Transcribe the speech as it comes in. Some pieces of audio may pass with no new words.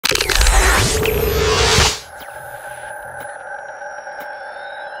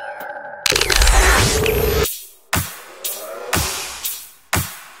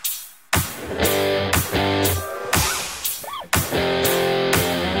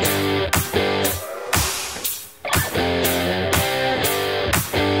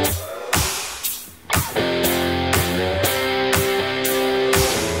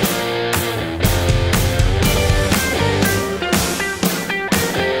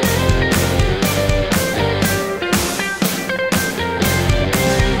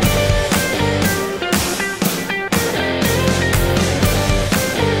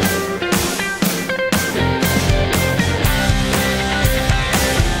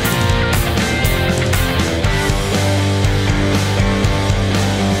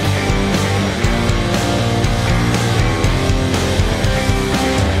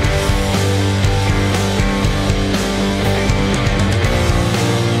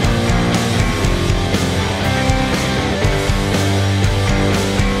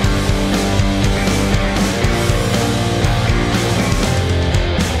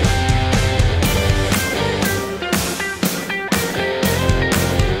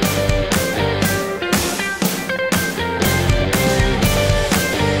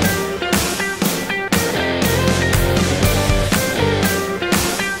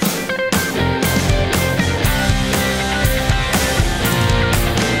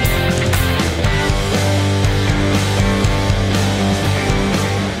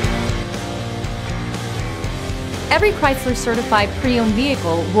Every Chrysler certified pre-owned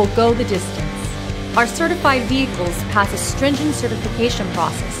vehicle will go the distance. Our certified vehicles pass a stringent certification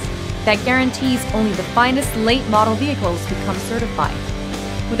process that guarantees only the finest late model vehicles become certified.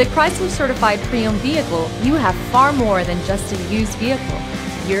 With a Chrysler certified pre-owned vehicle, you have far more than just a used vehicle.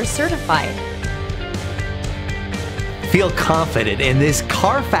 You're certified. Feel confident in this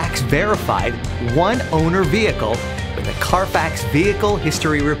CARFAX verified one-owner vehicle with a CARFAX Vehicle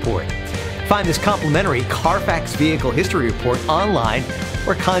History Report. Find this complimentary CARFAX Vehicle History Report online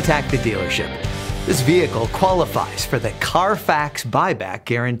or contact the dealership. This vehicle qualifies for the CARFAX buyback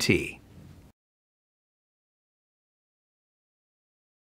guarantee.